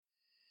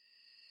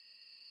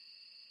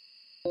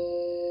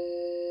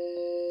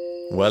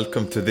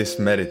Welcome to this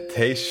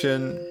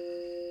meditation.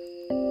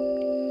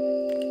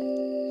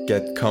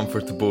 Get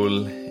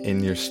comfortable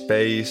in your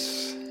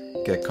space,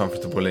 get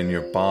comfortable in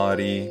your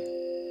body.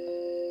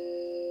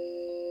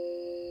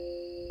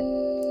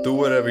 Do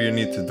whatever you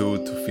need to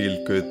do to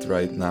feel good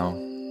right now.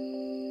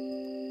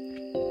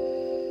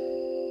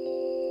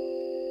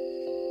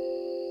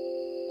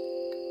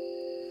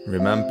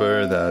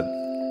 Remember that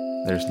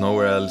there's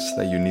nowhere else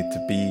that you need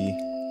to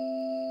be.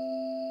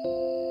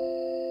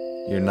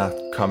 You're not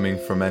coming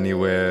from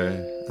anywhere,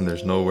 and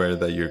there's nowhere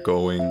that you're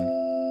going.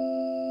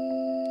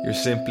 You're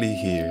simply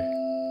here,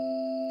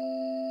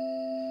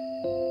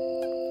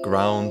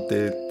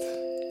 grounded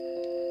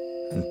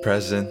and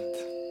present,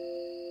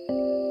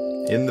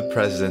 in the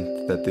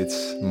present that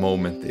this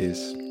moment is.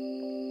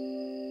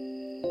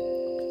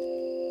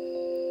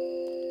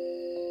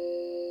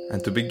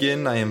 And to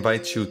begin, I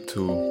invite you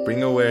to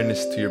bring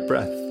awareness to your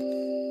breath.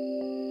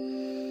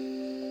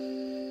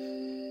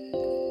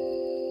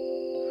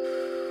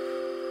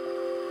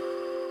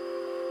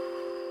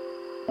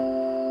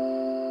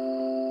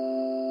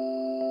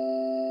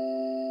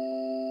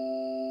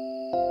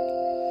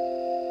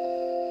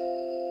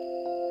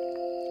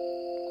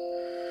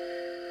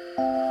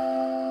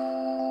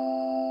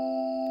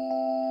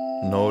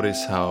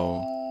 Notice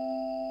how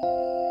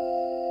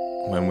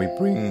when we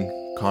bring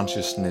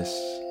consciousness,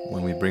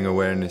 when we bring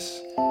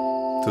awareness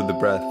to the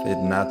breath, it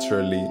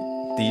naturally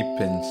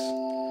deepens,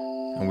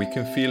 and we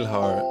can feel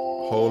how our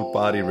whole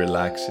body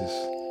relaxes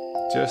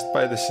just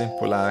by the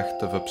simple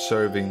act of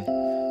observing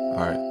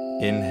our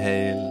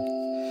inhale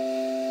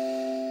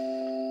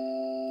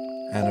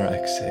and our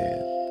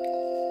exhale.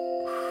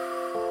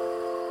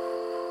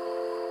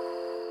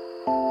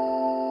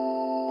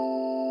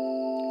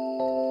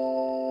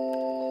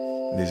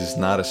 This is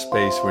not a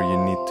space where you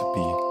need to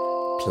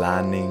be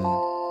planning,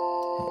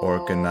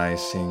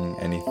 organizing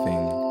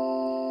anything.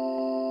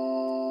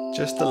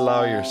 Just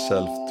allow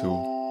yourself to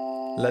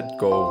let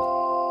go.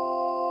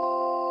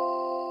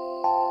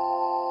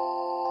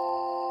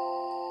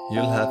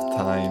 You'll have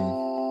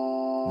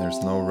time, there's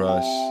no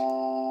rush.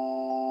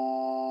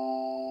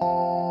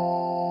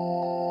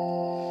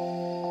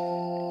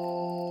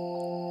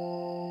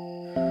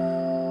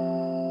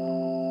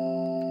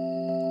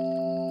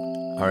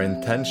 Our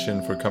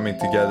intention for coming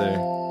together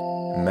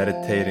and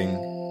meditating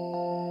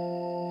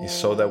is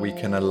so that we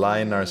can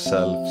align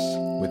ourselves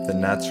with the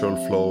natural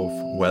flow of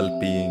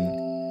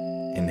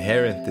well-being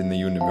inherent in the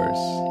universe,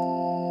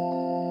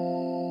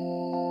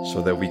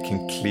 so that we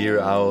can clear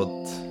out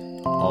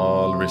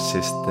all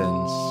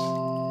resistance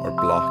or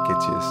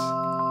blockages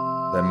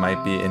that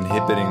might be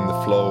inhibiting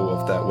the flow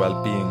of that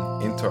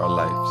well-being into our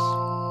lives.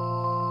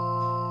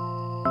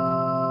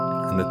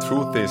 And the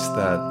truth is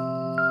that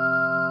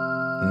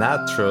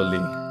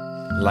naturally,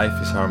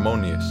 life is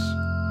harmonious.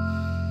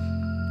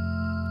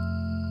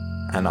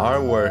 And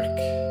our work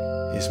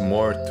is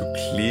more to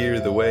clear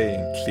the way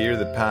and clear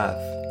the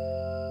path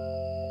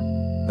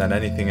than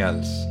anything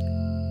else.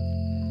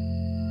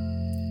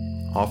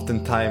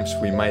 Oftentimes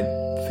we might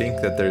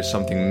think that there is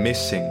something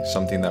missing,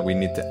 something that we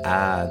need to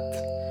add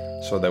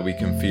so that we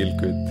can feel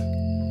good.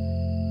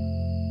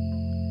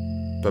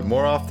 But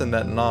more often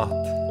than not,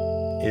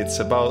 it's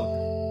about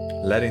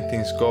letting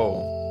things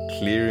go,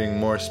 clearing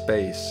more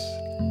space,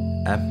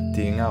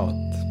 emptying out.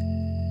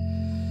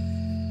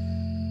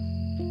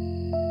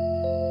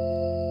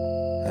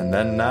 And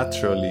then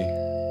naturally,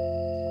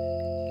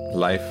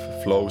 life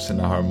flows in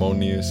a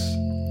harmonious,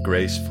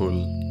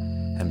 graceful,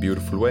 and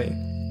beautiful way.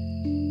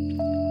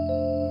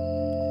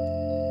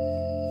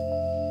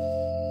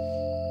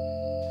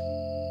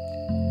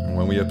 And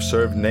when we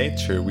observe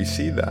nature, we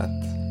see that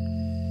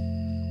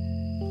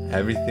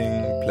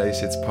everything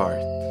plays its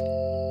part.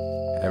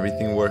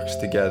 Everything works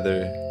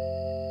together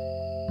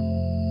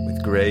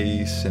with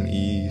grace and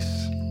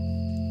ease.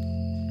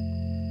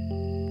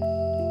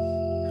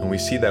 And we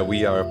see that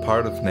we are a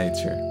part of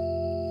nature.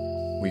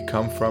 We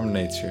come from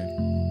nature.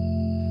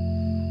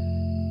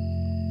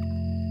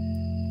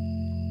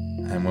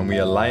 And when we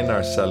align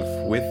ourselves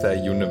with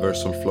that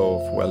universal flow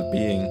of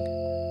well-being,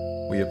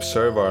 we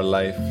observe our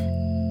life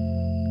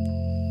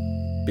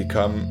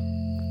become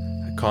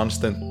a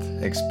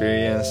constant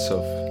experience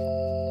of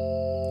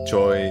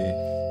joy,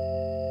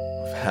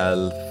 of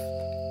health,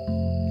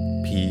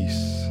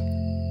 peace,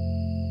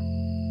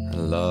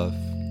 and love.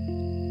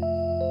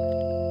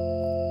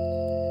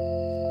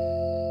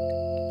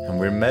 And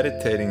we're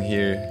meditating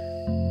here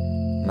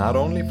not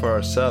only for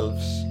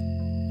ourselves,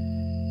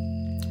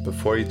 but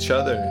for each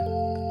other,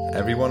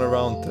 everyone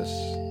around us,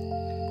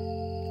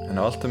 and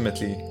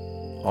ultimately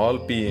all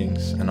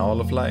beings and all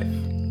of life.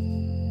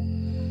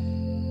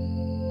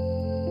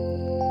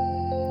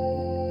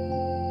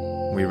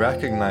 We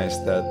recognize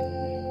that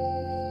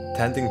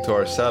tending to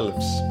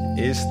ourselves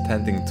is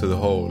tending to the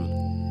whole.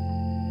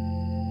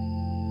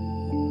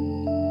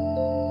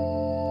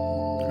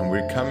 And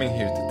we're coming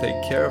here to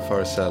take care of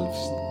ourselves,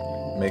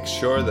 make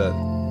sure that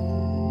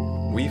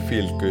we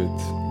feel good,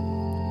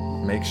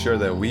 make sure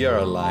that we are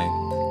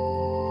aligned,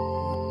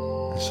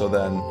 so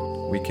then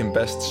we can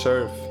best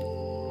serve.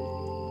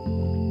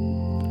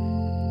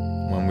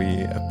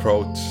 we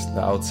approach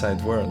the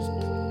outside world.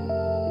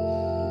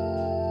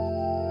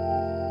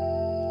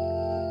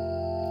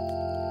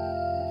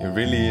 It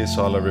really is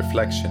all a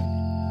reflection.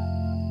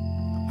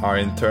 Our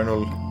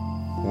internal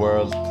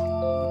world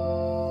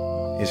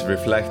is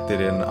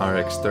reflected in our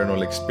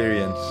external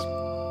experience,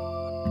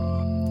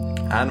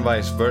 and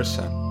vice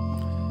versa.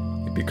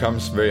 It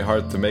becomes very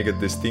hard to make a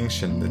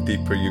distinction. The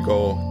deeper you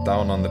go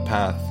down on the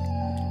path,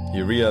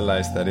 you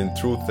realize that in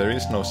truth there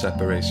is no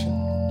separation.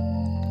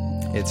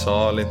 It's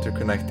all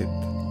interconnected.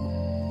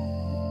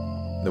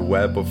 The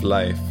web of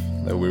life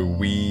that we're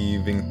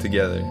weaving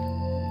together.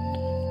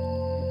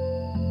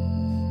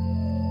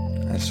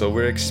 And so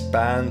we're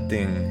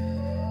expanding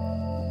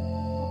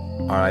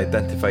our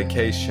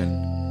identification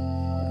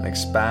and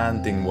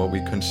expanding what we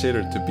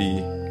consider to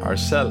be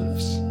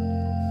ourselves.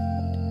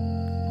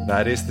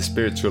 That is the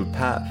spiritual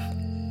path.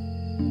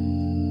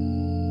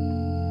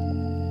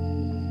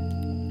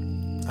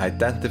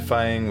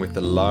 Identifying with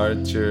the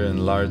larger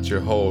and larger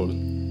whole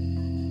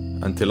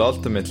until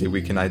ultimately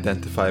we can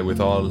identify with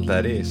all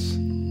that is.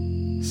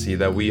 See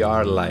that we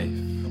are life,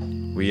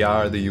 we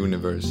are the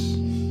universe,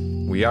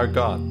 we are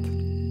God.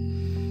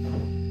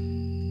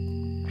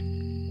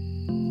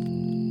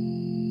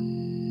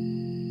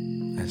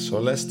 And so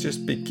let's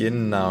just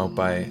begin now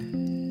by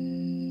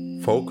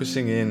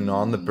focusing in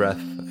on the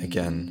breath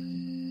again.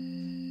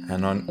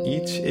 And on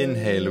each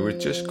inhale, we're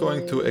just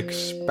going to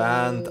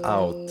expand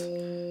out.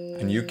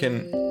 And you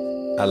can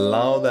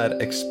allow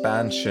that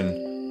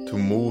expansion to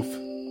move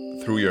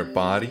through your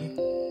body,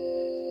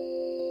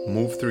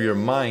 move through your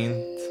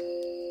mind,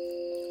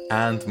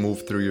 and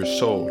move through your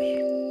soul.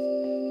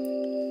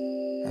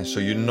 And so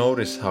you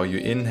notice how you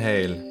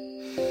inhale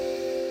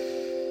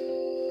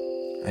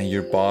and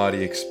your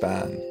body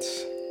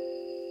expands.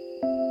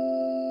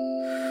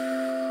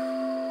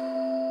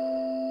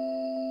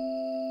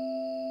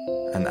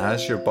 And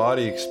as your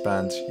body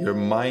expands, your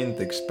mind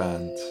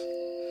expands.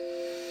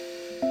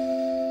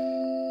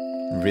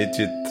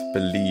 Rigid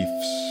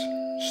beliefs,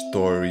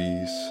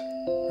 stories,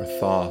 or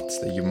thoughts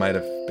that you might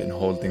have been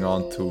holding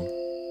on to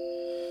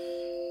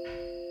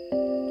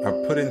are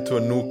put into a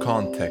new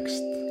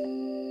context.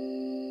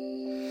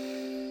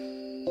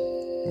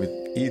 With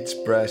each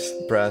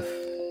breath,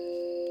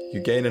 you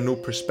gain a new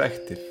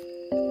perspective.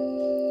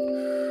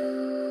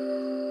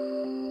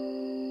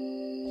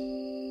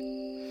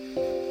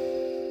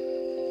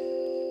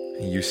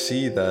 And you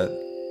see that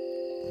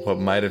what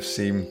might have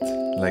seemed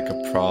like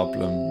a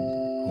problem,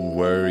 a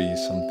worry,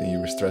 something you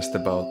were stressed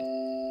about,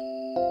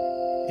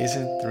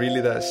 isn't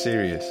really that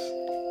serious.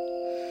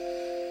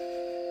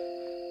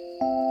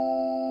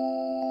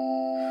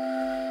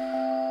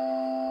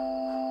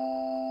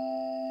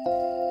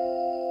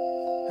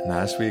 And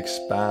as we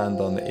expand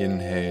on the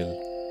inhale,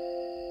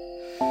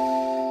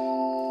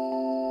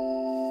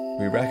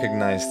 we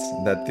recognize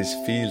that this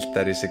field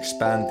that is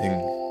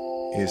expanding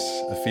is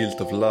a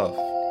field of love.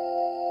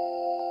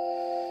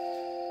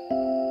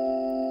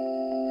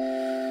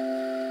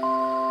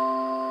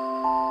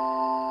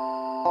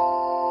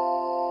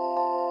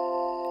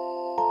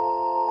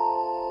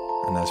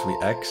 And as we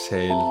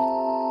exhale,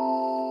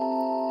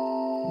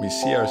 we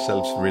see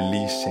ourselves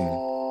releasing,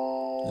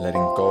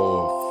 letting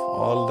go of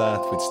all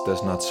that which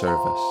does not serve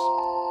us.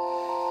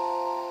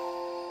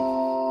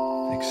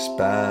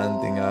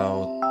 Expanding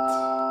out,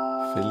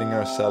 filling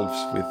ourselves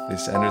with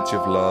this energy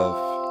of love,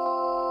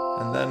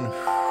 and then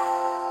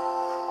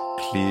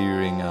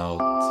clearing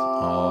out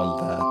all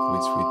that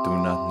which we do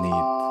not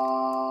need.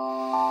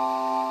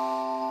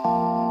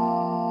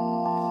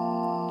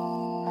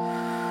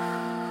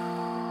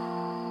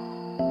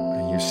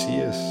 And you see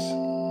as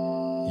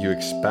you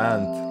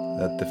expand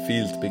that the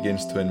field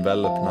begins to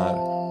envelop not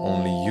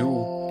only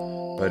you,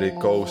 but it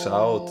goes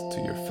out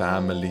to your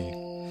family,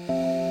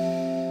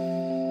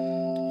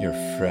 your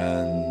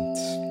friends.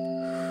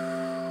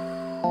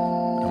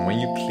 And when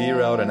you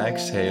clear out and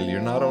exhale,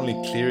 you're not only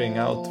clearing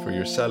out for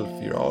yourself,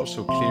 you're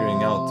also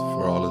clearing out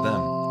for all of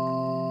them.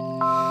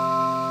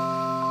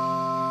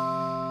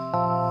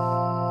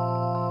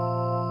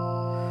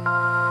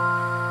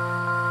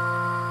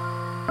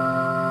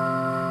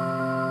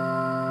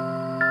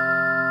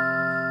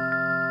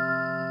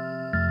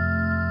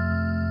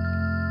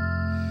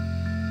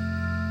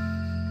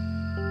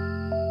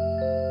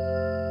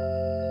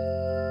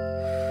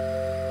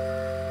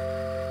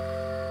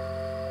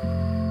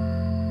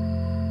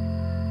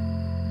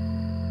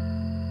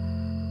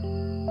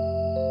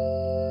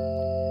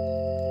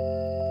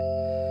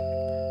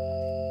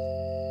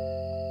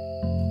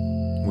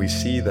 We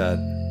see that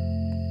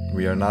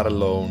we are not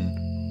alone.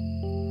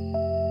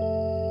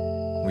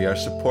 We are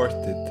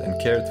supported and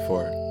cared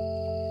for.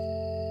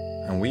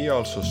 And we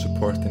also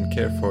support and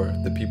care for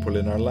the people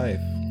in our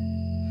life.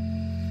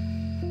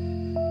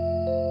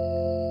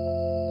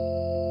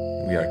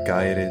 We are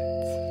guided.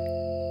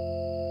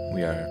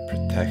 We are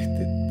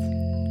protected.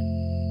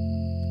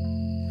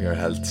 We are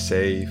held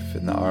safe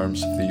in the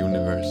arms of the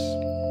universe.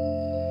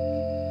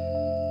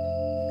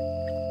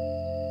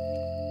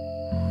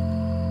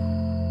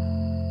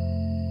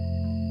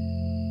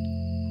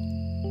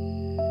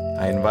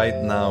 I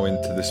invite now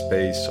into the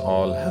space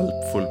all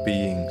helpful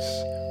beings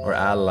or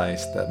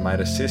allies that might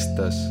assist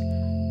us,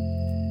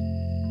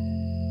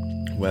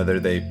 whether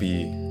they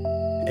be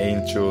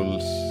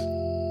angels,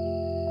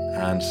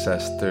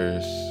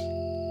 ancestors,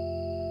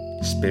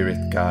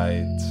 spirit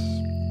guides,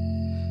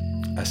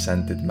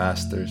 ascended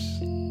masters.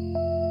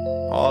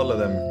 All of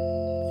them,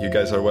 you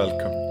guys are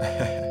welcome.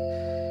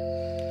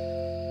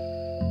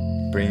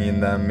 Bringing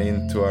them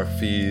into our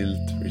field,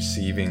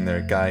 receiving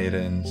their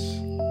guidance,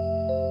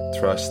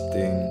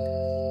 trusting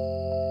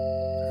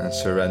and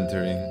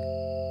surrendering,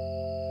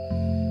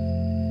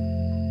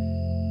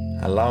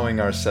 allowing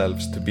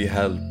ourselves to be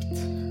helped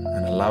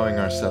and allowing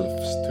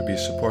ourselves to be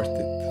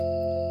supported.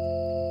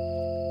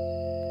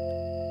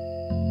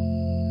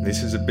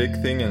 This is a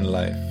big thing in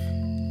life,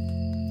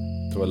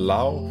 to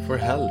allow for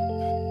help.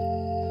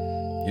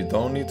 You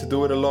don't need to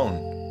do it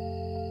alone.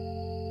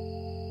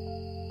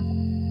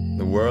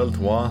 The world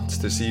wants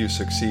to see you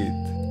succeed,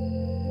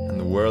 and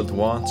the world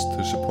wants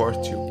to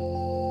support you.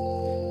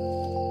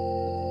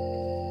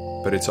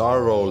 But it's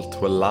our role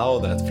to allow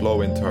that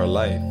flow into our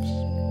lives.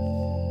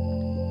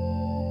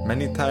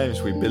 Many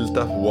times we build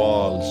up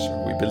walls,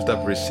 or we build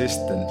up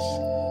resistance,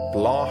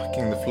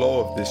 blocking the flow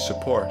of this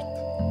support.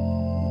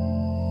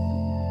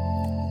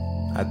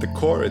 At the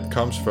core, it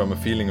comes from a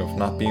feeling of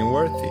not being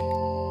worthy.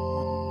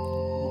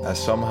 That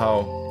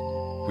somehow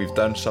we've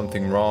done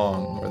something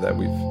wrong, or that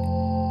we've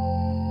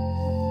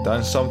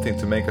done something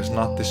to make us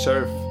not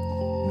deserve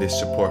this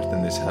support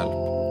and this help.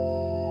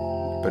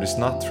 But it's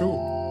not true.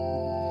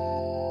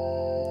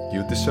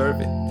 You deserve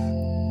it.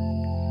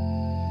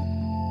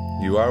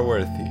 You are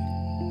worthy.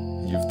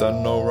 You've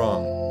done no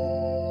wrong.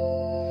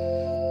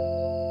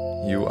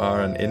 You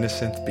are an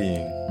innocent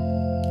being,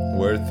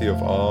 worthy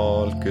of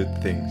all good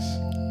things.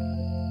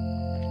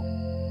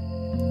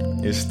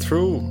 It's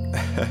true.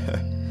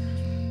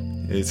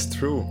 It's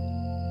true.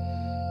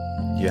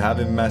 You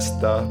haven't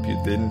messed up,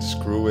 you didn't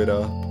screw it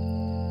up.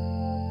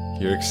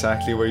 You're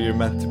exactly where you're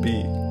meant to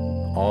be.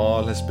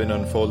 All has been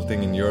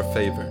unfolding in your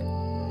favor.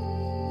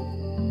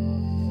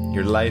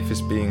 Your life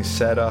is being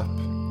set up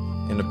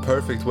in a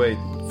perfect way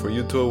for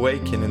you to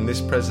awaken in this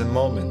present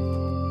moment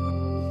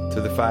to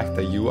the fact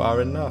that you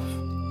are enough.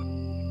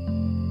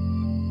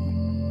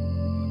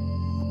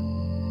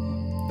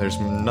 There's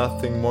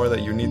nothing more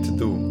that you need to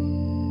do.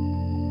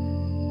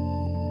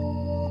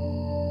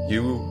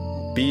 You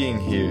being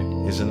here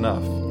is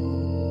enough.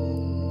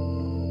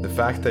 The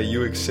fact that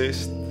you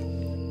exist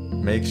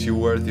makes you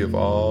worthy of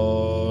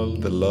all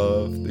the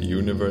love the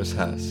universe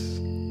has.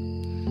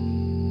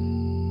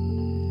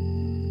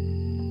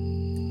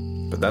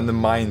 But then the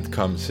mind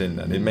comes in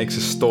and it makes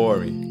a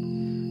story.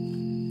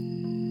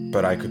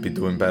 But I could be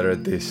doing better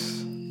at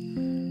this.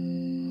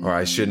 Or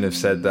I shouldn't have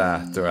said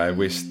that. Or I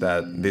wish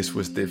that this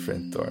was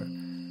different. Or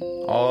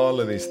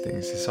all of these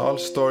things. It's all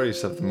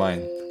stories of the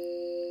mind.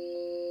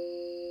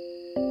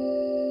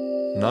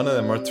 None of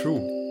them are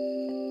true.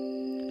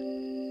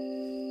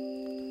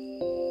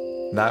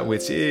 That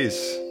which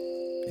is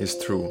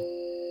true.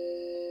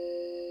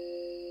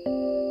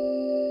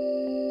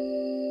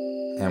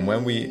 And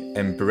when we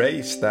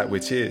embrace that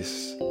which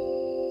is,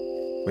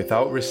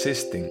 without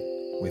resisting,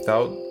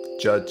 without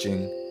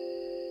judging,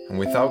 and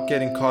without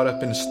getting caught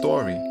up in a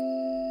story,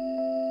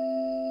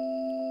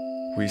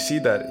 we see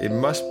that it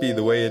must be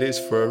the way it is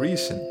for a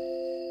reason.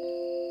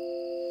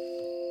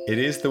 It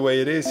is the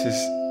way it is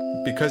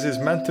because it's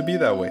meant to be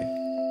that way.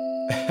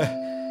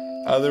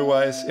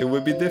 Otherwise, it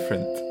would be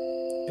different.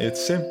 It's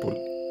simple.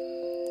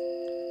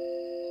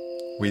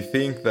 We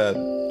think that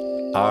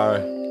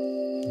our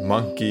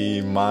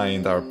monkey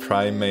mind, our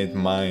primate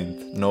mind,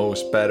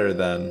 knows better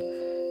than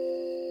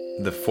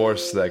the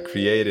force that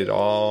created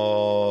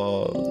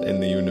all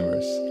in the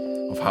universe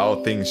of how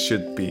things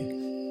should be.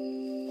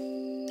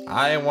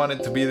 I want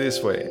it to be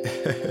this way.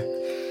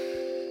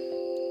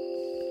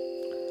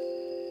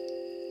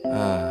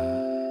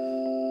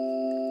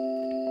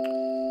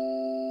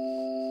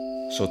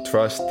 So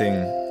trusting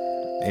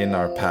in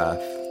our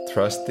path,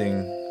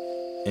 trusting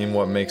in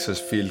what makes us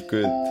feel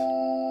good,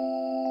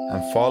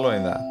 and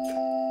following that.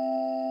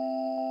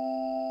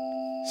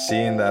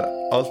 Seeing that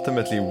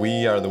ultimately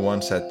we are the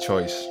ones at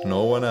choice,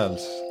 no one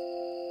else.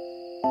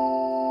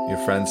 Your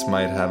friends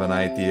might have an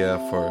idea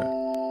for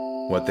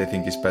what they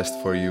think is best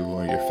for you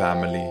or your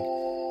family,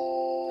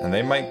 and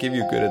they might give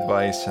you good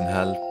advice and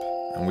help,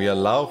 and we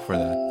allow for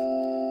that.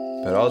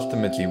 But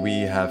ultimately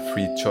we have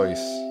free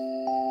choice.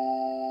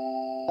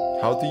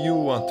 How do you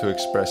want to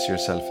express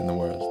yourself in the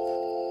world?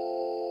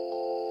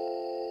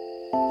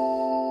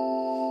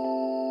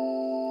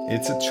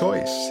 It's a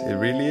choice, it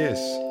really is.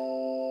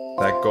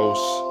 That goes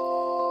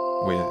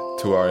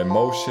to our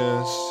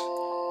emotions,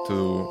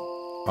 to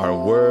our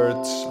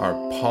words, our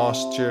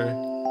posture,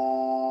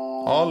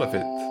 all of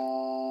it.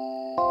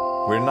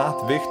 We're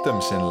not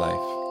victims in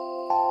life.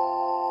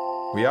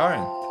 We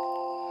aren't.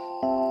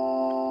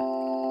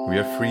 We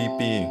are free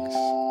beings,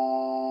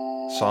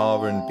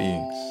 sovereign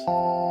beings.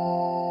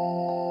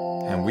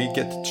 And we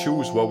get to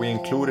choose what we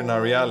include in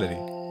our reality.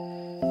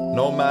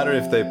 No matter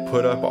if they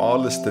put up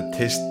all the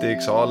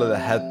statistics, all of the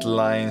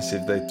headlines,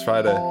 if they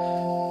try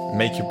to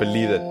make you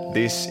believe that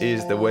this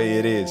is the way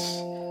it is,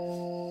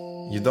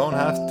 you don't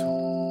have to.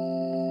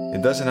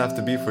 It doesn't have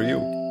to be for you.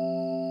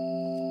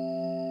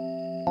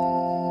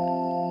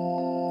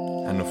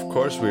 And of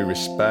course we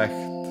respect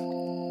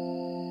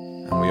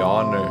and we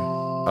honor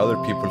other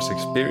people's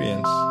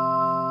experience.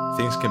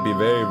 Things can be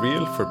very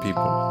real for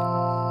people.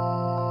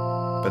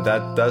 But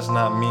that does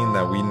not mean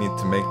that we need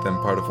to make them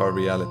part of our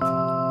reality.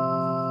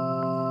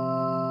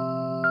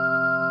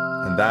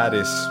 And that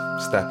is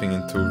stepping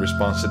into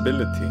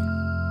responsibility.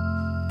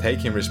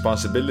 Taking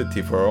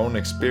responsibility for our own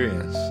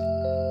experience.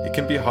 It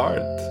can be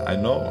hard, I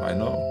know.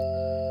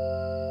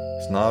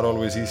 It's not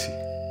always easy.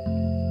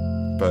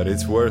 But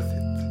it's worth it.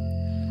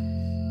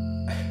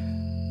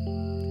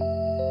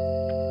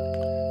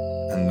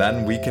 And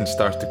then we can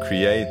start to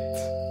create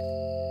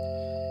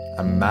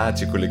a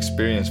magical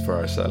experience for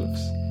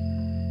ourselves.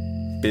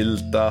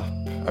 Build up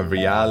a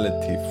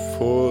reality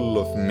full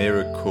of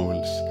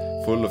miracles,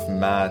 full of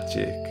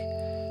magic,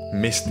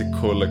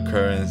 mystical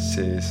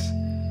occurrences.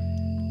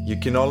 You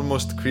can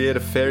almost create a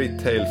fairy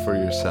tale for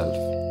yourself.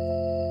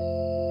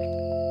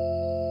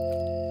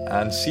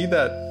 And see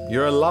that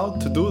you're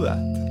allowed to do that.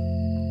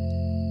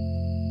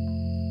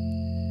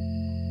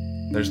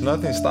 There's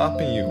nothing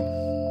stopping you.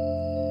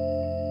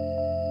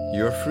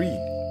 You're free.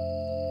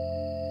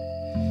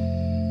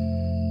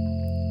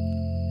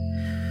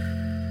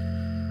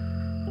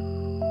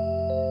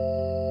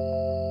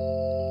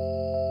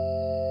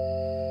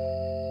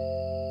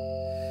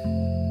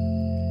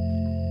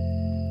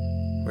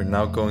 We're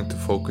now going to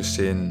focus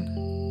in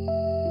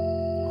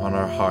on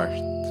our heart.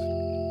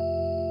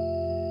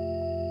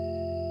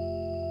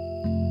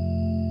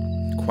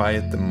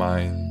 Quiet the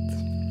mind.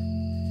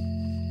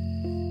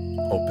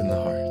 Open the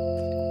heart.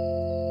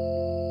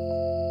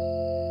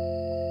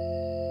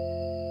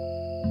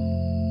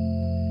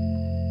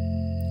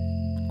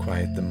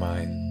 Quiet the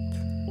mind.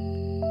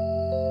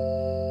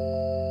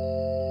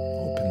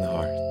 Open the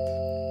heart.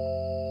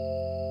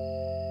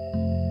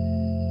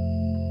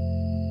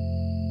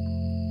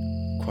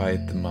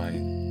 Quiet the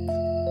mind.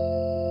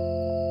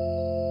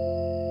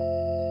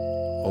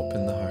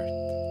 Open the heart.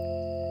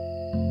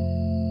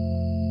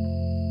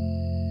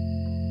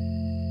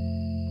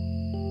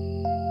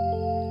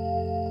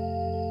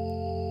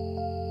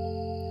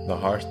 The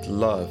heart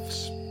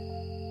loves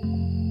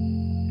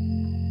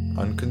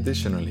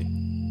unconditionally.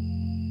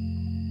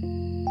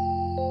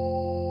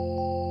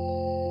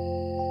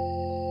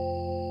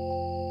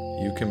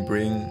 You can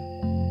bring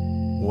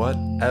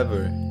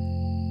whatever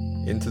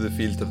into the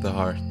field of the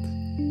heart,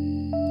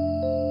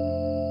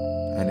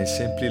 and it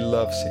simply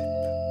loves it.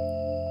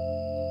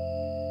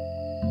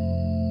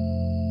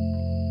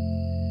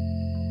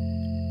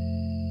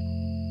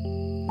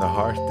 The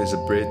heart is a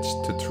bridge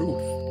to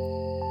truth.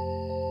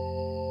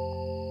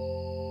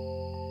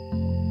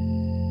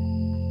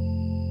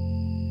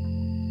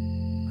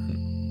 And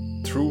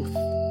truth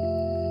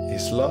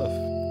is love.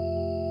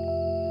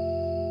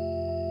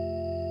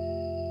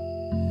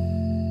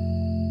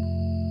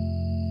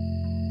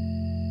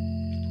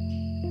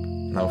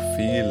 Now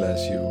feel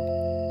as you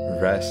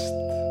rest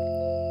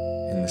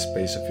in the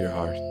space of your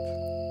heart.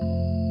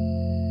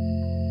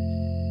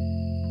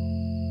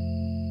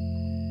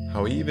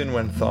 How even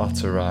when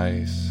thoughts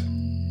arise,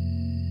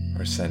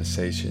 or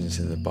sensations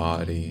in the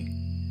body,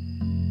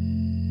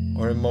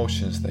 or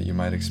emotions that you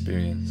might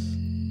experience,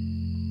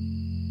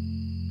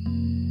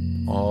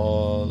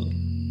 all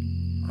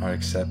are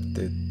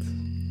accepted,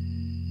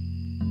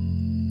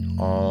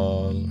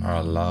 all are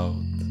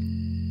allowed.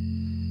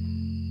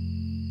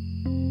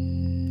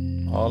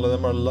 All of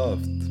them are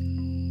loved.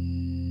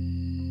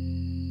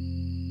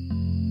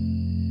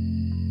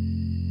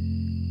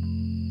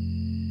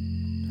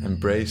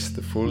 Embrace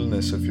the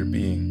fullness of your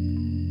being.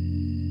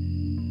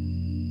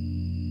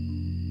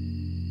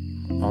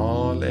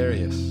 All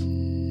areas.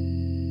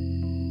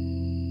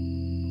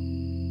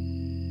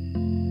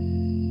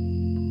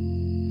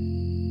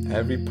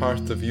 Every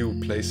part of you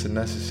plays a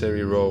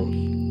necessary role.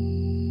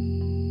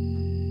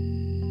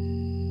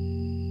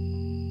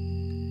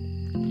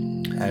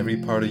 Every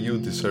part of you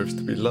deserves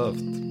to be loved.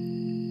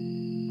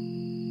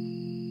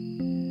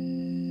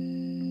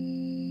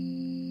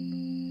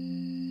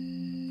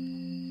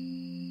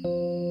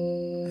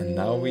 And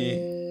now we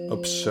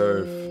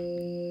observe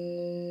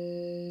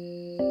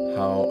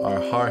how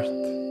our heart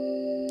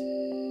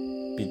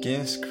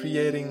begins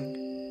creating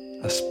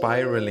a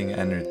spiraling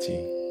energy,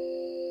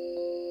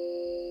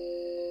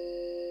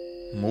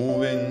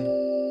 moving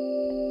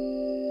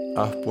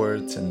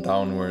upwards and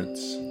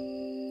downwards,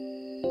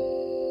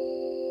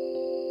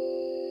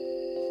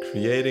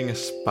 creating a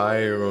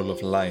spiral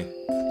of light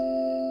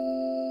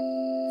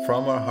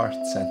from our heart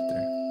center.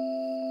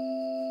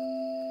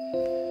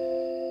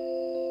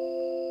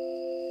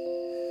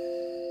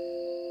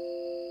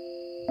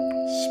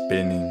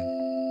 Spinning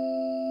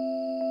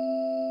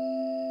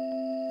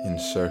in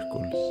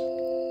circles.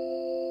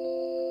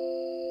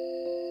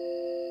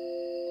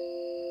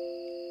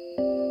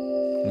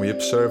 We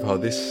observe how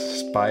this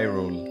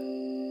spiral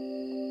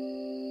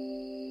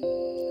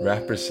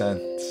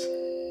represents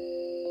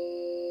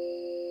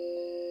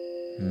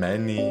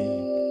many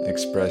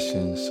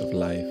expressions of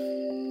life,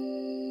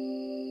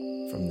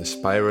 from the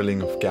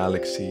spiraling of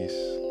galaxies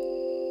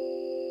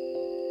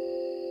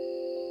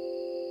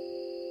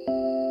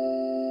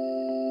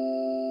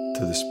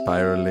to the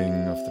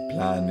spiraling of the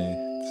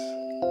planets,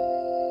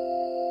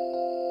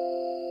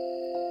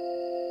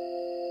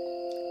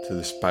 to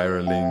the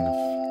spiraling of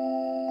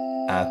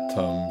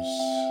atoms,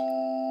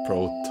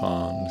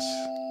 protons.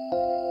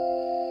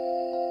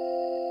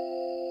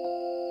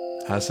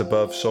 As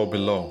above, so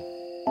below.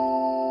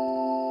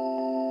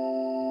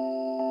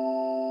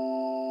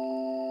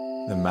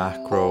 The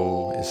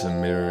macro is a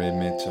mirror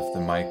image of the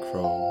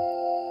micro,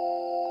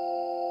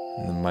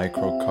 and the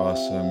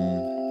microcosm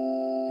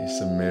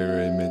is a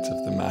mirror image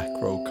of the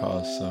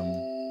macrocosm.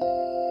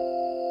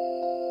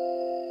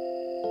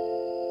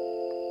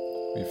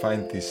 We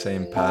find these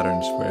same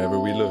patterns wherever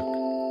we look,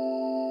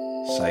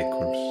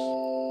 cycles.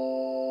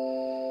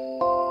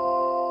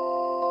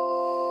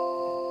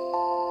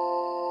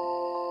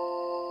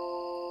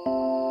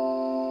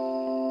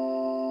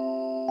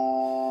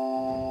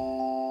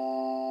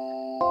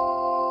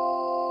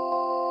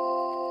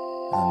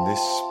 And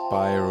this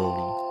spiral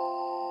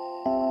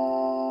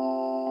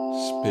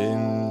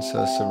spins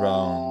us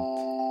around.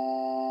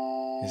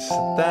 It's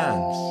a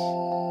dance.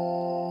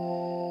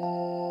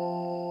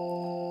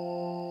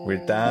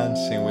 We're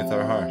dancing with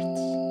our hearts.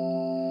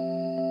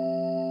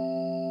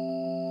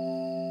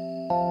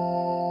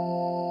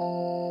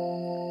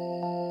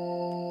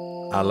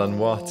 Alan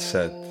Watts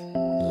said,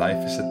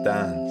 life is a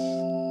dance.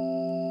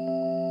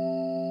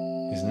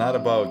 It's not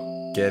about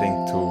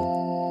getting to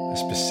a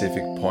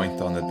specific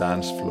point on the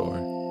dance floor.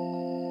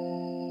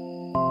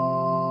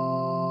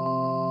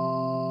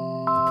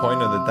 The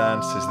point of the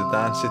dance is the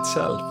dance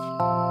itself.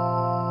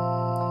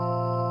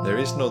 There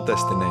is no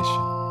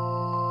destination.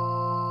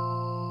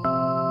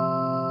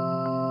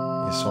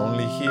 It's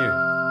only here.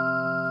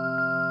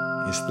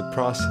 It's the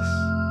process.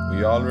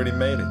 We already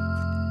made it.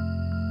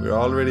 We're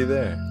already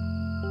there.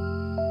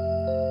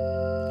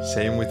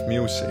 Same with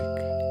music.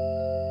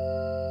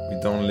 We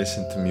don't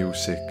listen to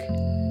music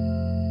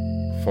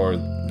for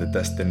the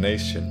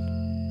destination.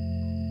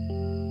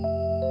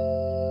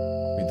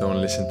 We don't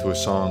listen to a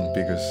song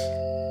because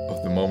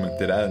of the moment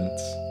it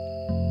ends.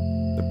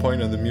 The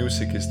point of the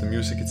music is the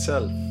music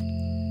itself.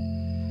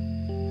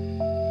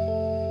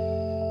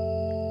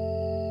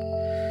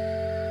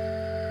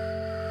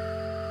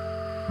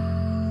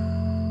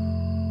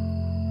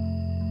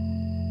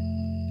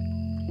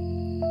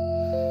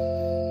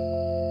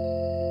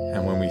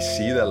 And when we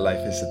see that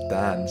life is a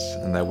dance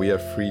and that we are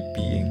free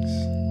beings,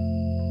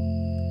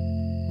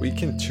 we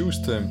can choose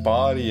to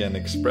embody and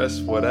express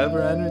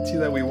whatever energy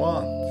that we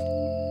want.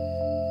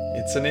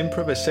 It's an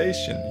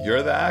improvisation.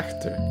 You're the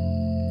actor.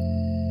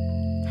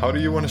 How do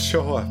you want to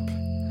show up?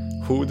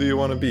 Who do you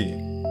want to be?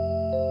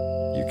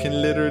 You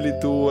can literally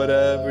do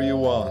whatever you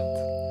want.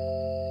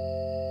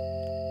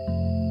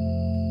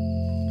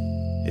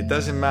 It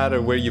doesn't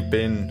matter where you've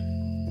been,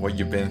 what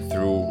you've been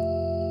through,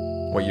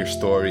 what your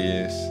story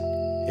is.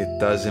 It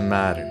doesn't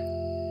matter.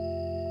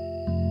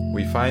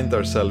 We find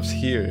ourselves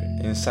here,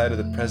 inside of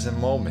the present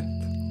moment.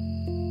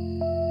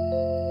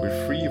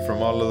 We're free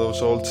from all of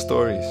those old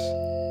stories.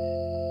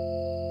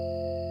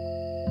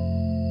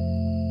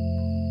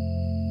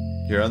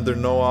 You're under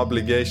no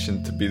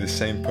obligation to be the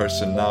same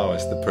person now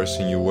as the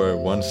person you were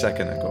 1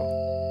 second ago.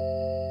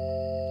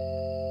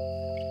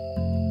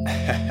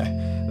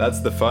 That's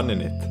the fun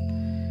in it.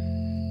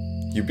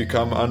 You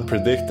become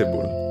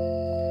unpredictable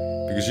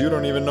because you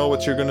don't even know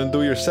what you're gonna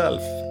do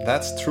yourself.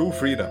 That's true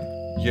freedom.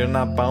 You're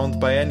not bound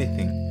by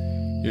anything.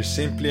 You're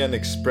simply an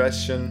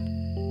expression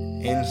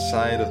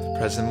inside of the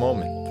present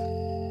moment.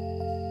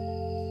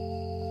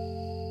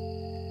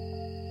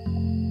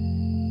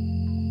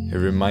 It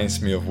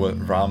reminds me of what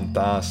Ram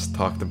Dass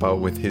talked about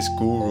with his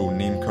guru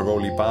Neem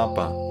Karoli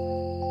Baba.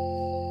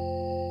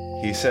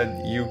 He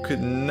said you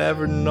could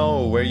never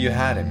know where you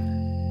had him.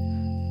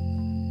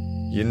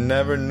 You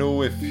never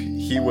knew if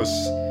he was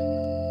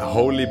a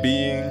holy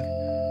being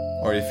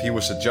or if he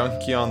was a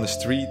junkie on the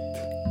street.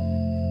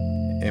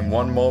 In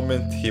one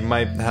moment he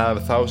might have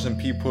 1,000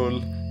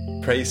 people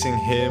praising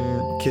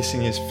him,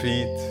 kissing his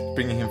feet,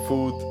 bringing him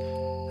food,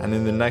 and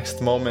in the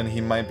next moment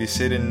he might be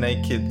sitting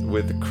naked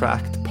with a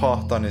cracked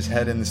pot on his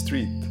head in the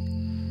street.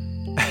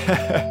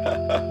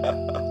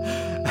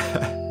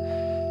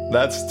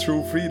 That's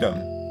true freedom.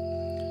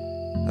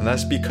 And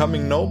that's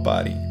becoming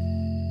nobody.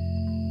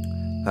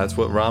 That's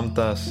what Ram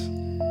Dass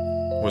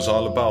was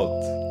all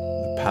about,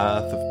 the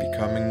path of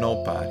becoming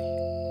nobody.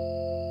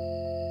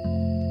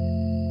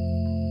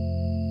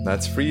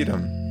 That's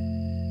freedom.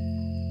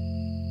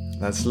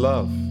 That's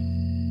love.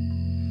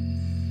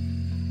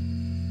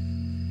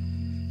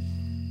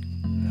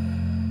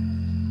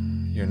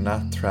 You're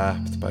not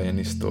trapped by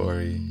any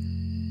story.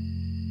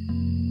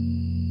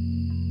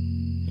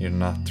 You're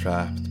not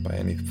trapped by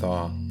any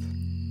thought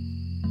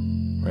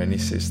or any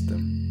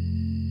system.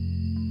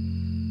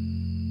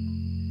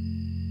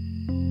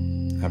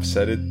 I've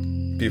said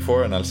it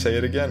before and I'll say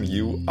it again.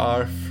 You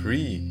are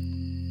free.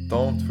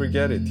 Don't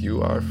forget it,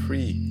 you are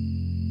free.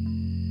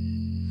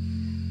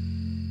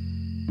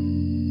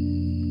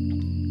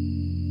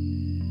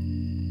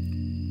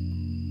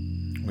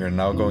 We are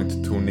now going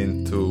to tune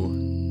into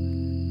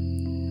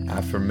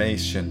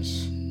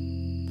affirmations.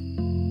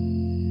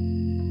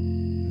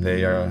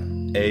 They are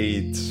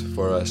aids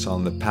for us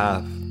on the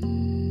path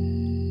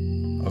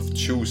of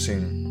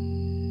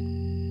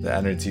choosing the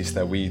energies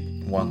that we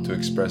want to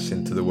express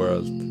into the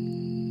world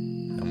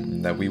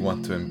and that we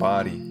want to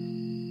embody.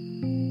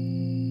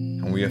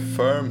 And we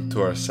affirm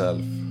to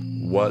ourselves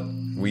what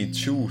we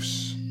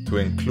choose to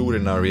include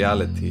in our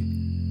reality.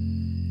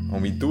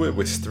 And we do it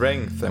with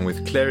strength and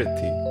with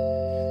clarity,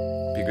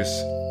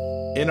 because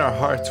in our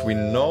hearts we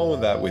know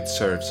that which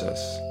serves us.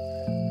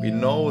 We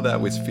know that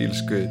which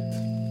feels good.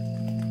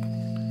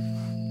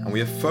 And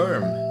we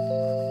affirm.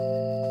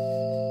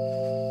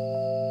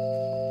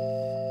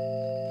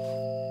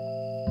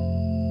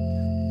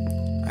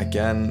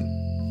 Again,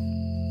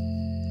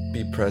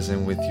 be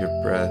present with your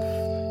breath.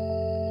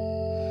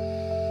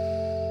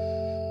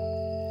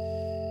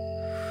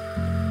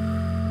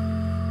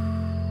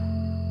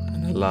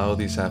 And allow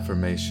these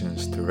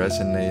affirmations to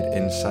resonate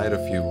inside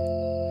of you.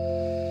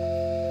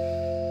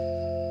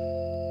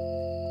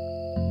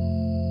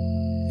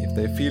 If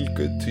they feel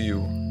good to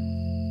you,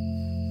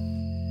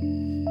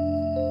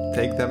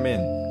 take them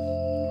in.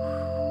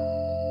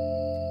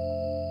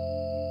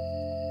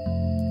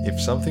 If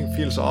something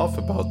feels off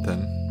about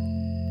them,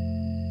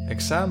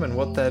 examine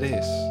what that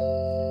is.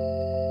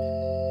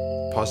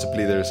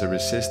 Possibly there is a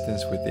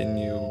resistance within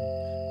you,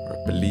 or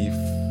a belief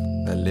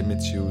that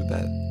limits you,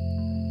 that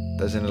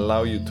doesn't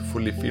allow you to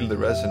fully feel the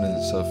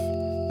resonance of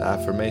the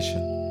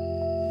affirmation.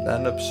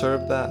 Then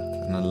observe that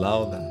and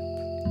allow that.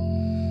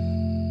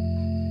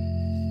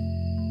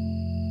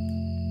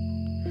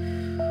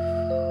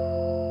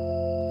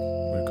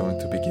 We're going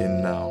to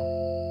begin now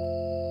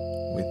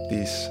with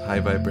these high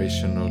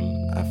vibrational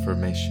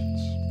affirmations.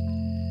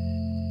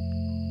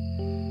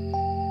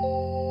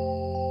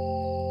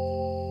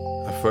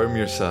 Affirm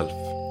yourself.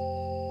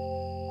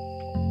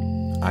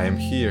 I am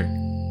here.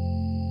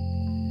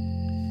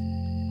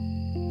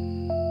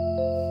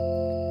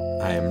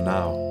 I am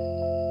now.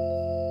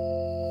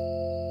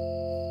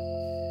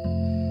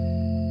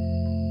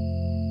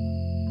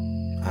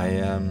 I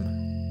am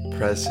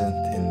present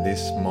in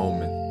this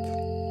moment.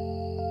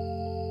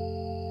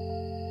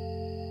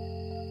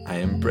 I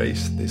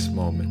embrace this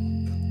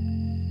moment.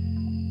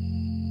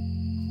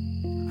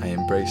 I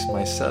embrace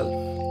myself.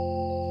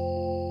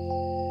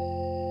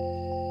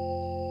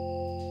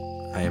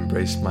 I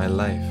embrace my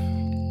life.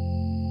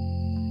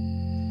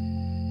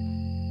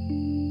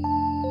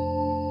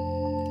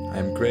 I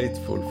am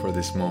grateful for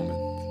this moment.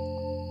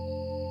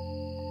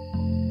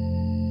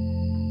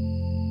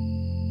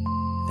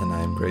 And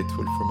I am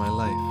grateful for my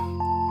life.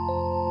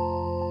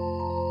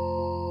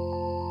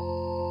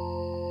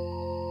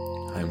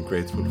 I am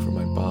grateful for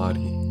my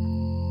body.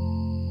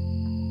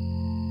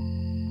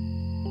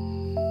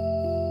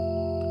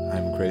 I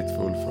am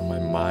grateful for my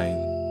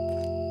mind.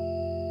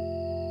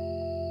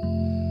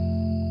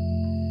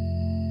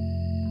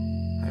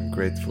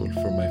 Grateful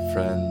for my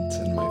friends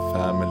and my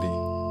family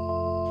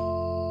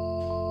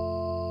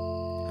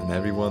and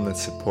everyone that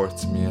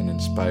supports me and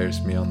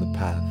inspires me on the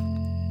path.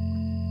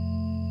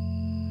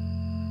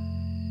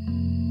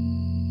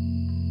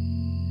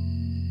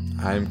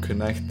 I am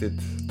connected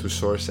to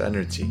source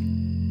energy.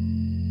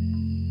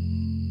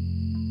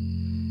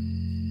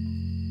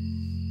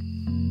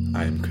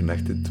 I am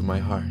connected to my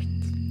heart.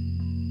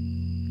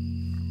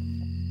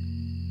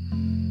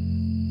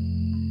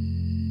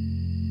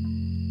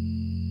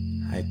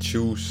 I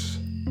choose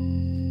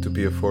to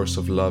be a force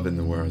of love in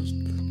the world.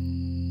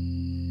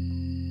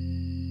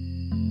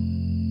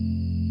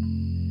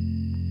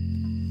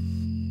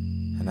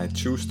 And I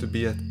choose to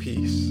be at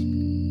peace.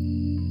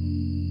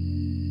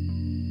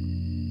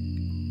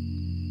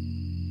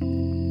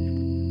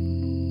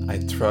 I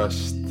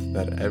trust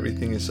that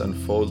everything is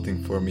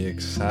unfolding for me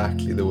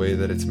exactly the way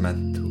that it's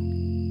meant to.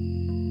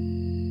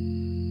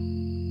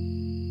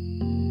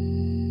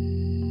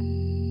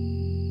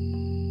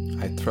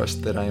 I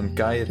trust that I am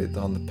guided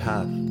on the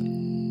path.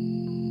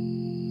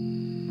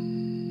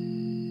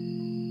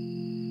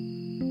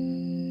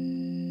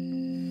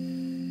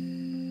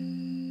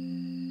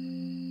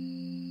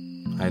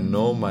 I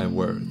know my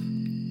worth.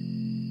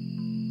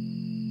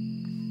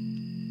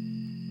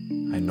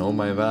 I know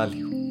my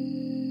value.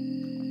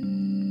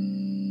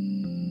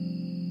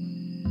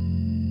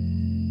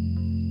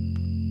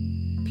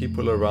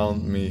 People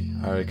around me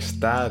are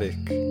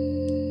ecstatic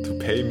to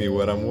pay me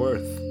what I'm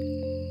worth.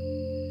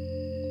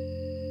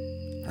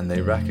 And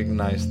they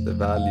recognize the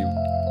value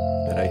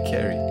that I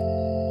carry.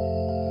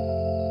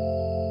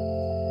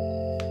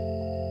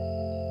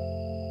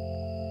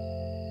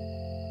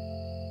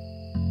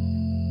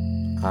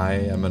 I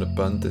am an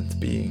abundant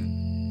being.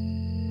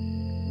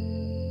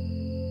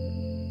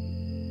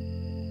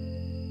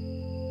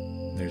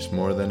 There's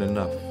more than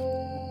enough.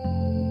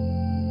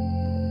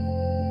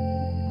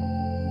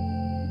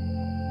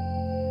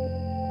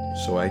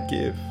 So I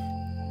give.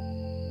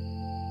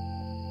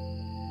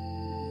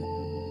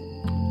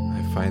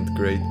 find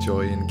great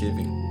joy in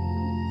giving.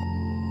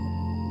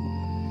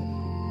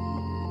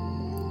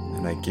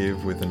 And I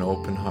give with an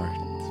open heart.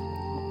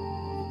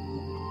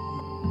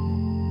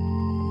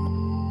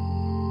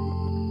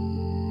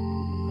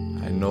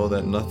 I know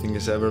that nothing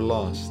is ever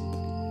lost.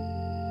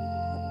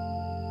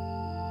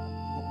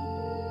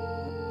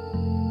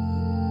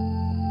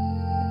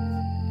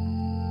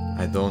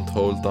 I don't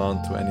hold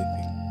on to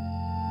anything.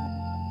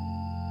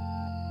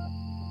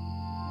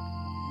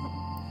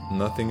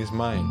 Nothing is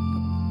mine.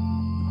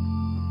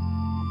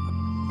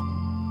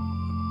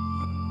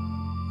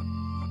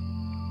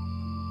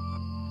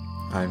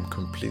 I am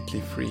completely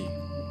free.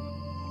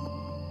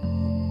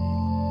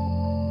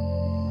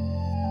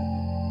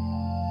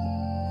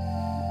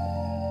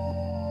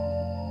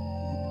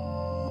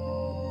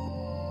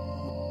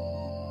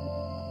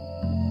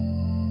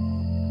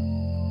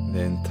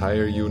 The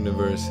entire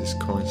universe is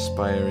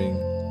conspiring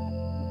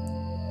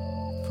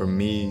for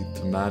me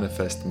to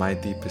manifest my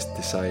deepest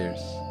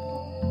desires.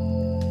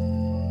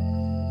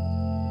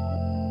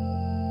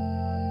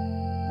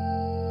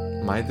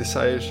 My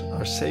desires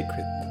are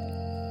sacred.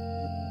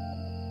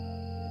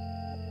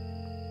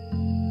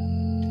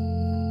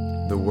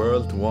 The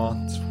world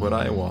wants what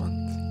I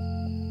want.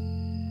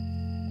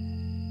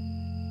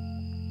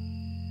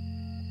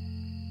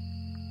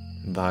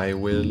 Thy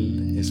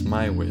will is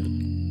my will.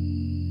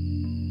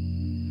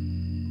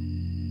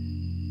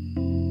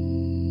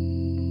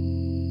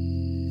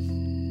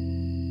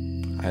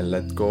 I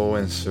let go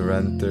and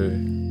surrender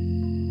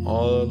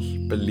all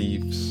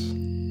beliefs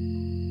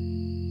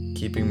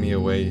keeping me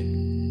away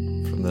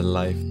from the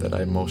life that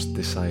I most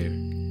desire.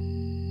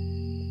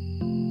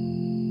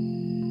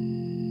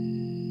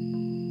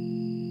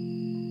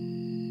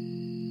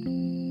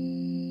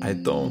 I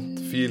don't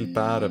feel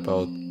bad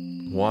about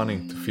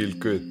wanting to feel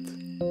good.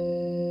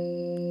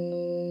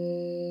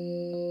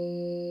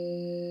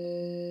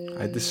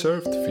 I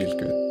deserve to feel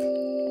good.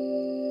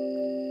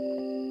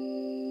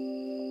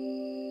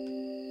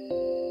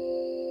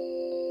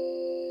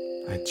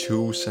 I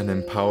choose an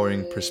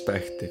empowering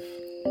perspective.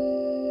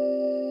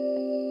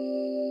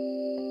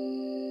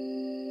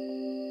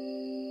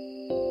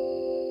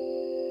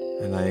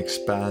 And I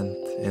expand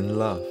in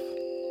love.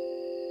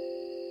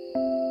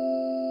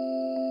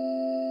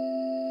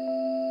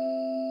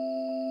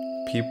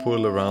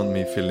 People around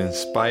me feel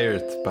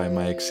inspired by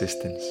my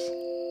existence.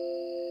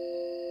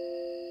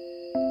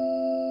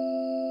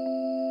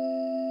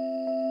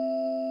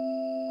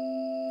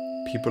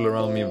 People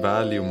around me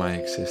value my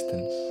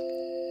existence.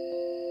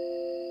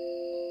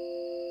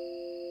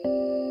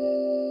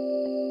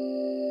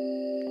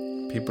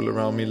 People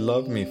around me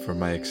love me for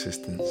my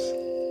existence.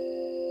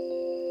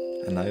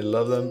 And I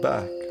love them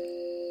back.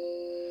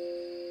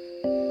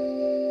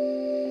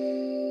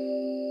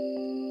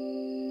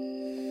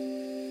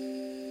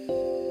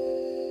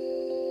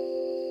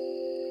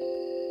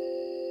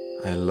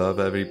 I love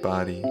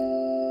everybody,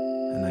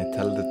 and I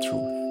tell the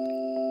truth.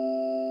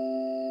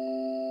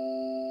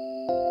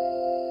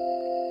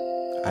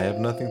 I have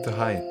nothing to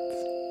hide.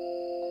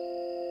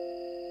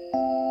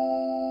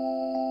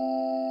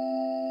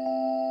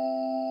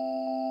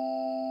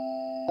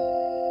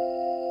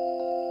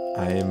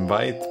 I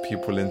invite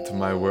people into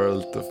my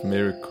world of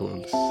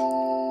miracles.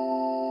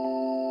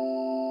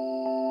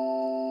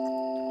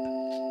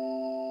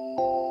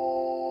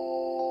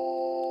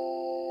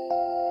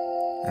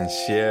 And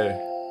share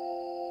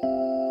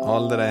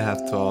all that I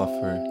have to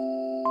offer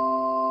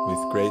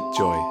with great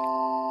joy.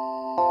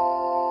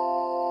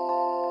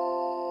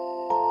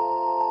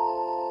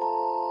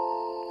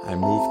 I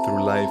move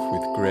through life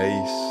with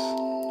grace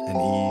and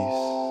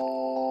ease,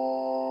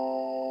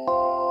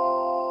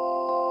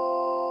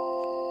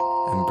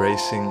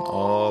 embracing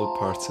all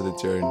parts of the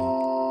journey,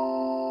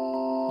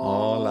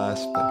 all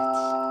aspects.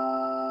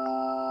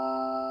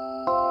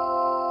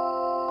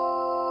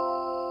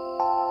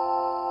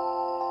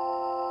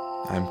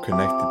 I'm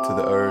connected to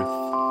the earth,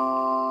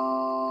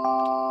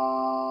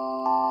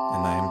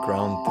 and I am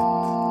grounded.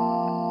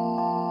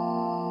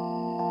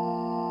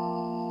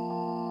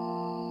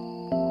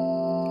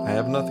 I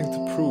have nothing to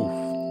prove.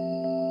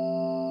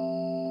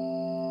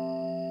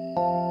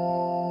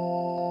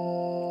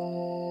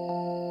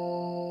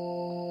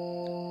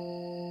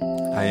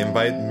 I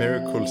invite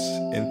miracles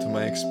into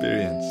my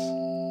experience.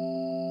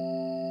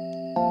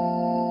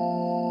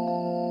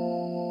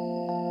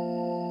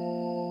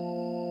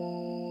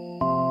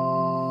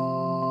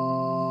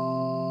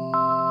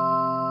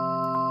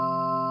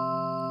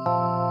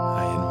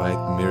 I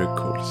invite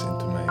miracles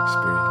into my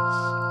experience.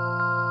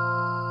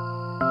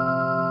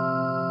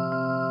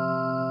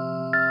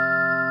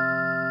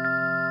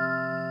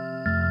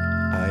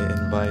 I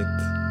invite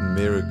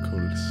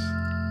miracles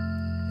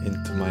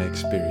into my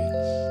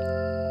experience.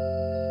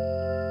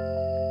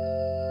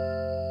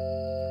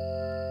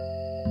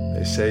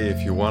 They say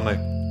if you want to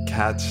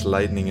catch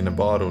lightning in a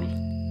bottle,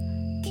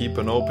 keep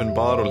an open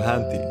bottle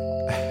handy.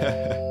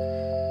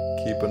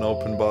 Keep an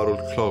open bottle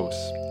close.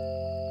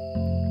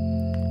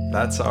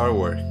 That's our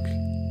work.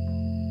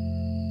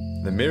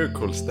 The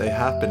miracles, they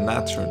happen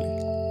naturally.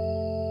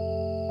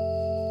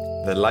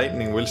 The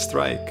lightning will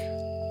strike,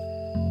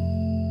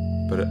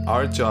 But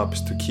our job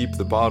is to keep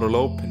the bottle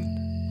open,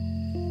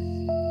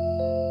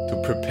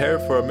 to prepare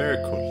for a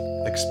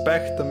miracle,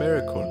 expect a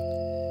miracle.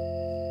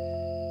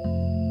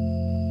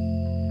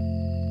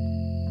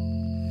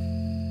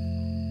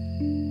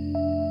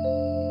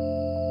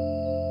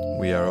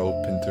 We are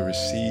open to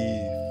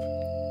receive,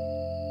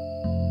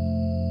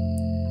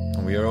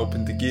 and we are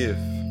open to give.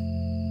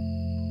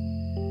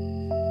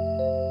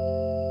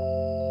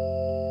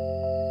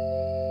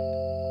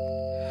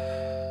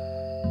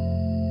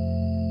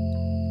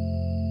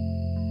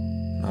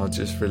 Now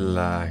just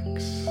relax.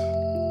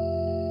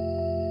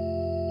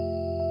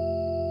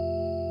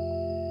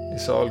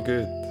 It's all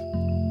good.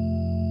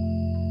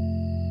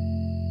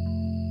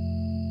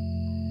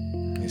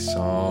 It's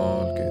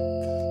all good.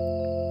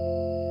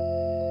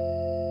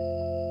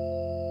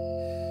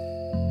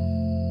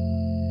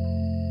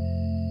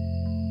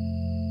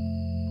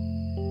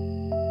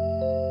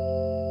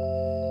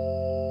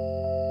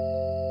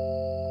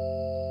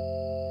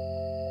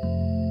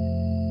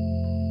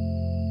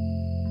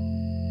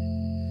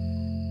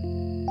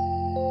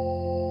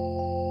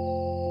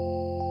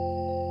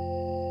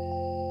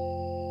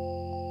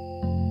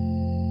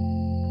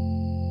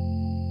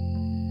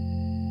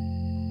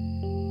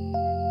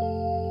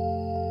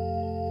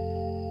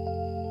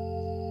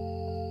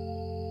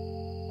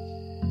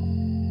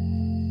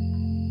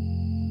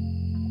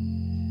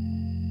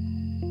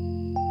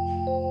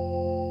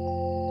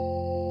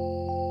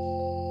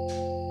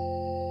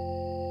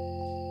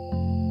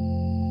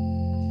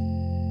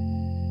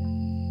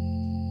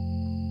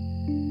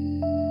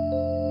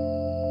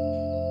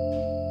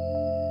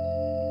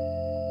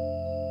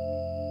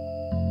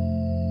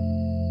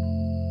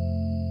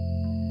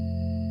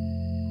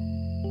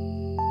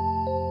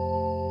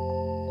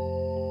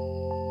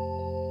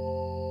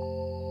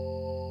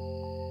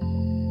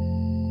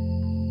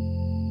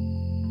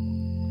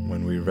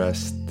 When we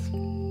rest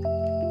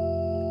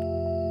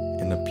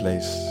in a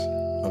place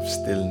of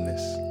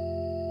stillness,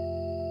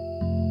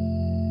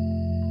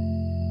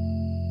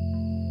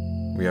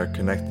 we are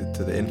connected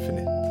to the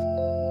infinite.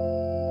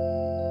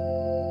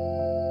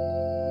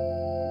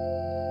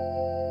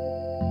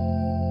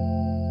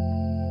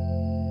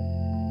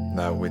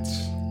 That which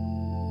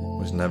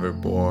was never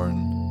born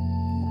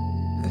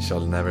and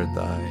shall never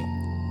die.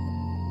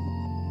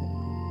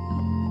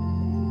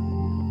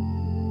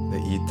 The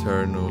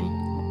eternal,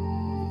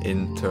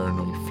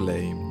 internal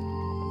flame,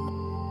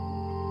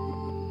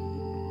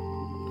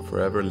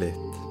 forever lit.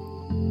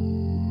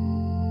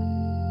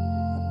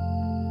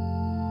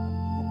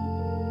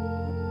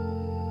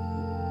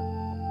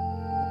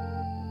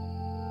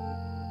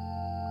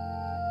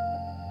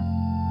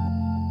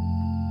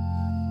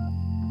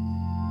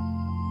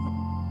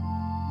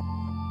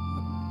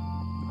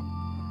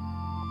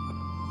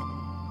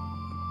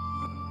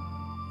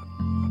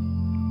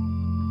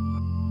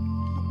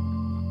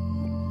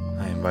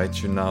 I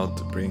invite you now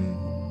to bring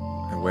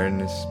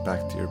awareness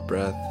back to your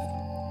breath.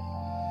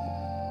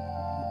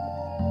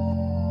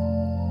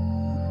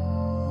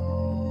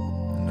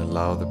 And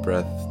allow the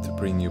breath to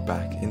bring you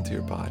back into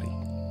your body.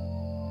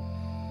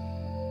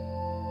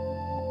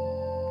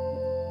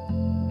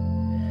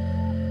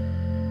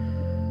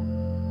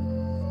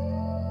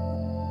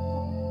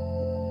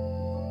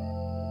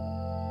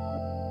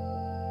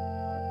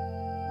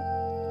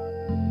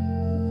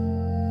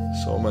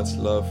 So much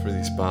love for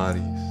these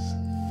bodies.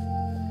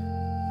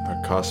 Our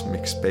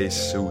cosmic space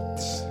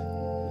suits,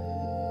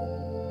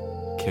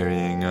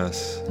 carrying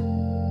us,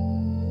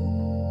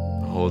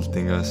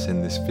 holding us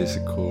in this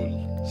physical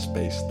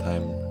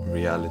space-time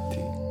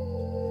reality.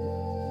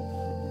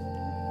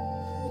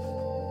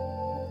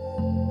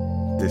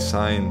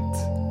 Designed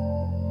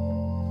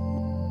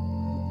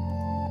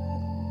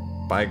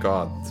by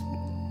God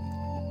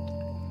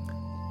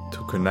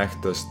to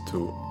connect us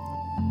to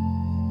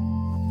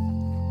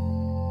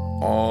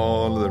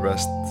all the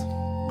rest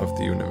of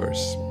the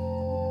universe.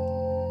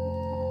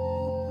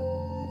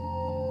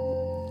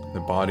 The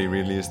body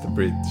really is the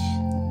bridge.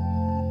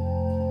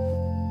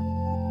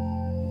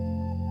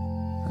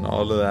 And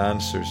all of the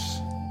answers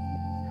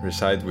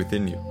reside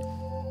within you.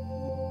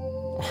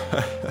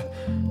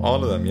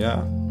 All of them,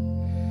 yeah.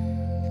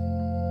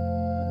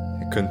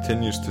 It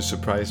continues to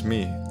surprise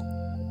me.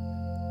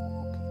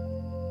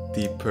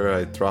 Deeper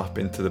I drop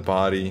into the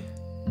body,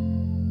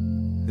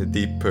 the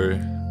deeper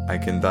I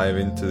can dive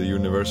into the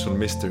universal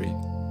mystery.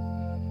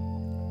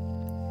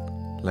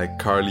 Like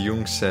Carl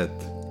Jung said,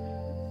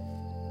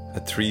 for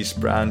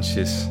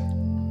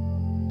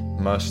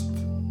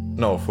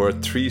a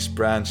tree's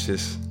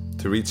branches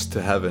to reach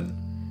to heaven,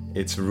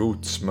 its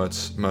roots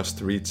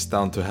must reach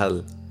down to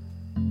hell.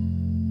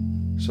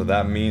 So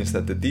that means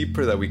that the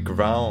deeper that we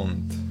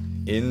ground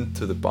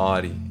into the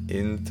body,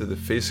 into the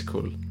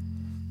physical,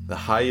 the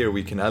higher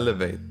we can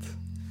elevate.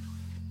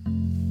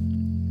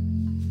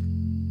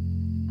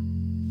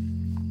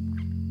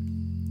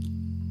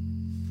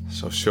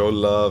 So show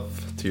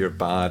love to your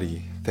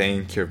body,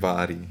 thank your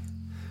body.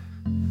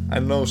 I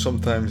know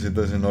sometimes it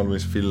doesn't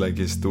always feel like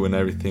it's doing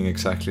everything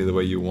exactly the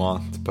way you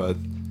want, but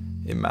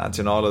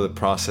imagine all of the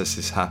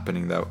processes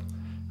happening that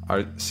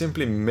are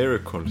simply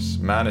miracles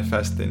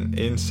manifesting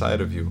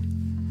inside of you.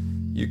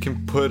 You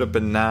can put a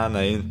banana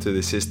into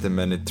the system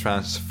and it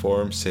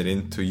transforms it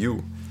into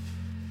you.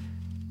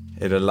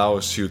 It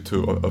allows you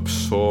to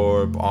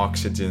absorb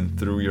oxygen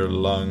through your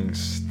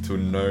lungs to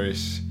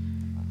nourish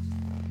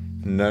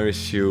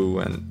you,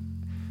 and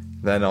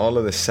then all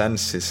of the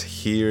senses,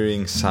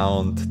 hearing,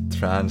 sound,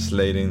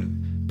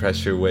 translating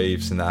pressure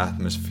waves in the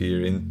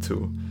atmosphere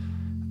into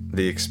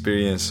the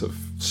experience of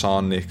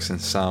sonics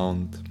and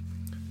sound,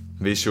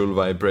 visual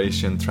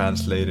vibration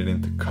translated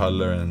into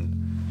color, and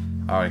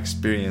our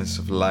experience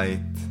of light.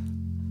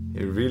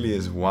 It really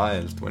is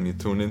wild when you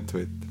tune into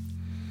it.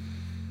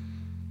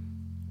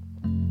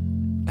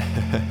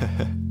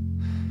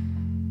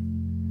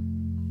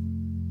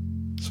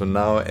 So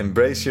now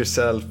embrace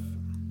yourself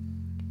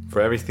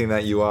for everything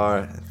that you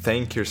are.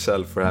 Thank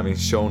yourself for having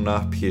shown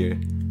up here.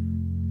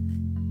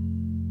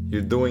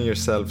 You're doing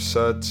yourself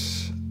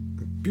such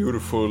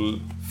beautiful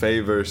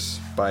favors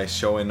by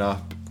showing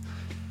up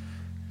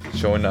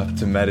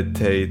to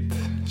meditate,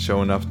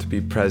 showing up to be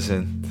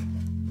present.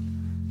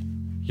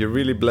 You're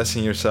really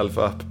blessing yourself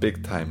up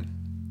big time.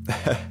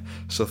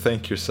 So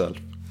thank yourself.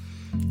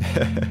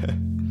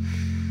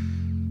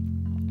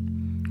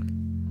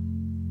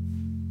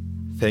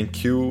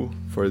 Thank you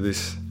for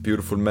this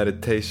beautiful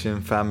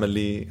meditation,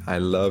 family. I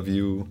love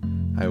you.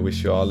 I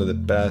wish you all of the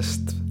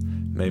best.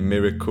 May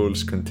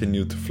miracles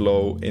continue to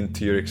flow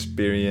into your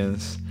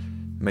experience.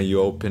 May you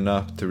open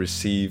up to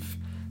receive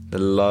the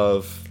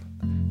love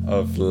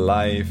of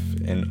life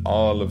in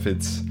all of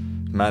its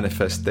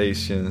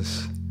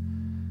manifestations.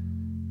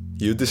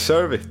 You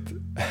deserve it.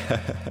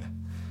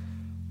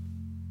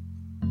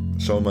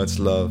 So much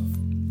love.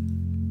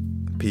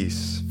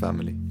 Peace,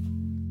 family.